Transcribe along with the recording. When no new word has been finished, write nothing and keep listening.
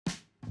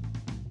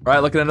All right,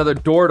 look at another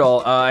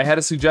Dordle. I had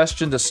a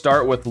suggestion to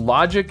start with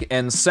logic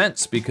and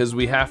sense because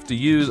we have to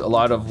use a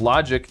lot of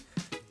logic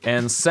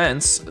and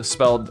sense,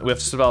 spelled, we have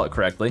to spell it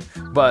correctly,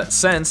 but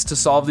sense to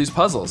solve these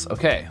puzzles.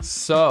 Okay,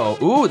 so,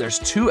 ooh, there's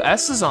 2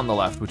 S's on the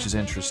left, which is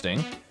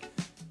interesting.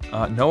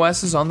 No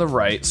S's on the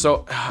right.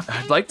 So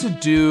I'd like to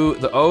do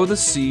the O, the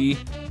C,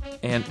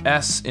 and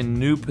S in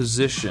new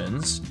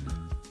positions.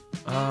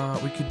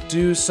 We could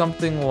do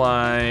something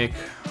like,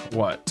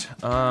 what?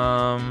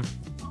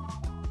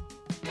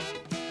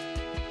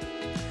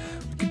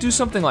 We could do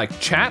something like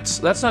chats.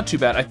 That's not too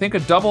bad. I think a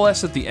double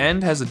S at the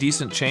end has a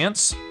decent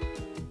chance.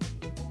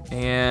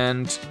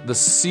 And the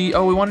C,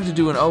 oh, we wanted to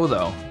do an O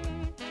though.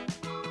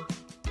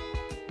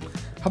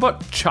 How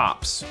about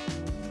chops?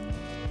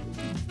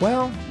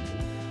 Well,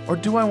 or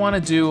do I want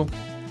to do,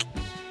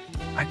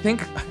 I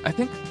think,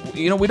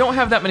 you know, we don't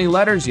have that many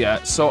letters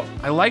yet, so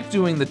I like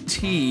doing the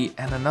T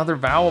and another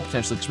vowel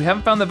potentially, because we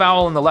haven't found the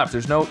vowel on the left.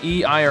 There's no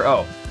E, I, or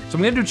O. So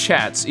I'm gonna do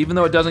chats, even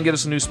though it doesn't get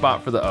us a new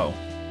spot for the O.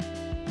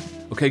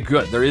 Okay,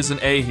 good, there is an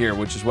A here,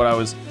 which is what I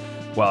was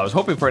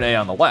hoping for an A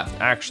on the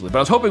left, actually, but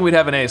I was hoping we'd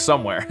have an A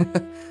somewhere.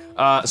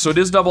 So it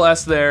is double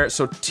S there,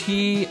 so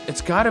T,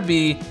 it's gotta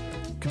be,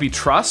 could be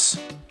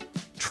truss.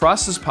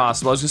 Truss is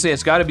possible. I was gonna say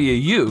it's gotta be a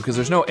U, because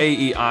there's no A,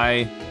 E,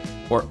 I,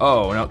 or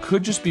O. Now it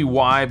could just be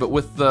Y, but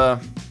with the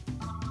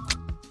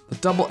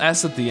double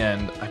S at the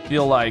end, I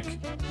feel like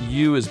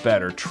U is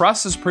better.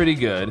 Truss is pretty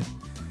good.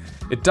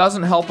 It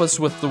doesn't help us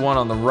with the one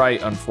on the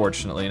right,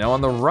 unfortunately. Now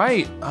on the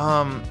right,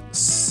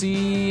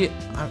 C,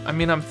 I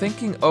mean, I'm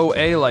thinking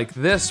OA like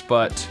this,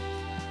 but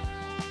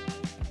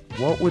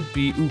what would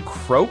be, ooh,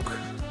 croak?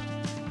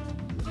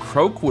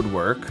 Croak would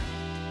work.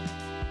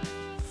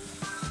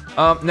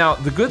 Now,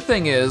 the good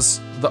thing is,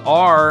 the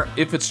R,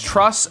 if it's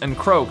truss and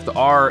croak, the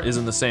R is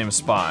in the same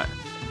spot.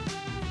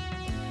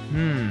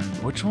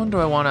 Which one do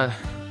I wanna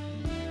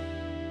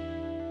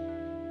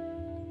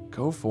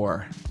go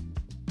for?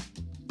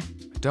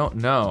 I don't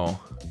know.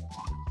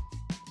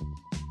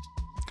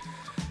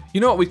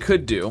 You know what we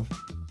could do?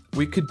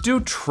 We could do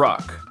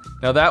truck.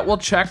 Now that will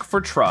check for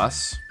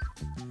truss,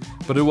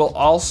 but it will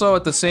also,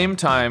 at the same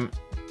time,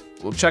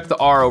 we'll check the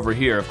R over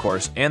here, of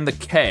course, and the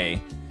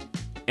K.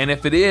 And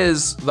if it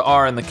is the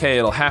R and the K,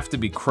 it'll have to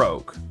be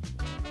croak.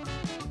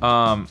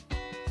 Now,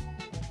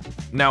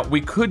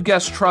 we could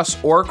guess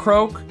truss or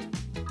croak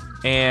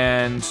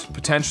and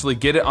potentially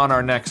get it on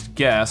our next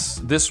guess.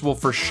 This will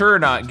for sure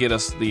not get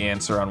us the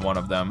answer on one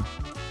of them,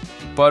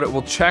 but it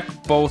will check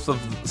both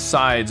of the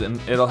sides and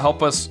it'll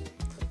help us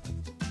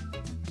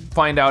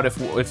find out if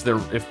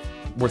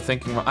we're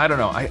thinking, I don't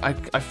know.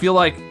 I feel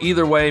like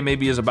either way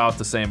maybe is about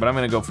the same, but I'm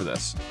gonna go for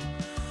this.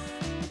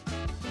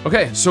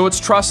 Okay, so it's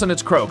truss and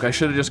it's croak. I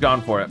should have just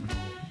gone for it.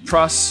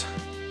 Truss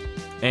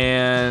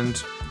and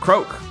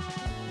croak.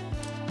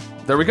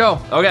 There we go.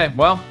 Okay,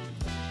 well,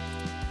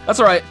 that's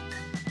all right.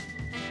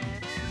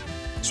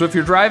 So if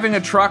you're driving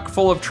a truck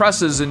full of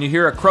trusses and you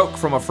hear a croak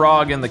from a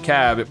frog in the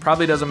cab, it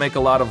probably doesn't make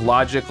a lot of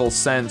logical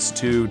sense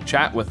to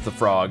chat with the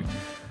frog,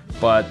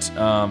 but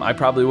I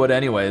probably would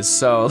anyways.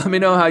 So let me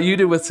know how you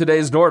did with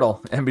today's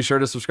Dordle, and be sure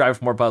to subscribe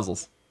for more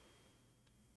puzzles.